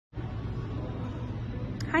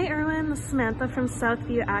Hi Erwin, this is Samantha from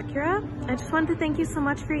Southview Acura. I just wanted to thank you so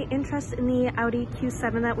much for your interest in the Audi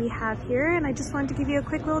Q7 that we have here, and I just wanted to give you a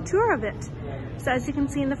quick little tour of it. So as you can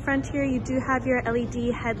see in the front here, you do have your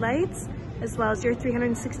LED headlights as well as your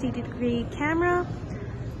 360-degree camera.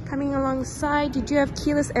 Coming alongside, you do have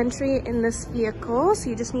keyless entry in this vehicle, so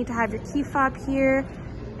you just need to have your key fob here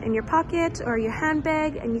in your pocket or your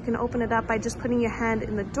handbag, and you can open it up by just putting your hand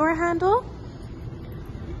in the door handle.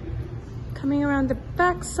 Coming around the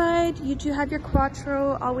back side, you do have your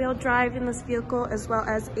Quattro all-wheel drive in this vehicle, as well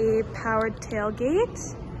as a powered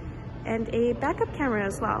tailgate and a backup camera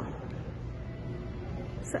as well.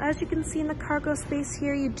 So as you can see in the cargo space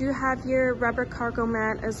here, you do have your rubber cargo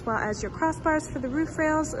mat as well as your crossbars for the roof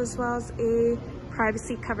rails, as well as a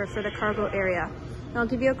privacy cover for the cargo area. And I'll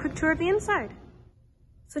give you a quick tour of the inside.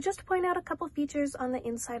 So just to point out a couple features on the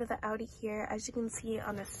inside of the Audi here, as you can see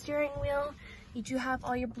on the steering wheel, you do have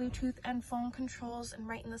all your Bluetooth and phone controls, and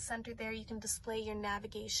right in the center there you can display your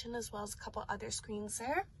navigation as well as a couple other screens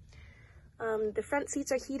there. The front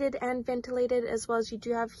seats are heated and ventilated, as well as you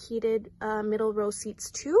do have heated middle row seats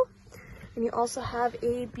too. And you also have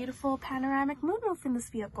a beautiful panoramic moonroof in this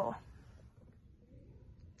vehicle.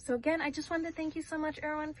 So again, I just wanted to thank you so much,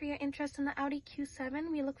 Erwin, for your interest in the Audi Q7.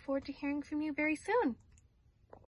 We look forward to hearing from you very soon.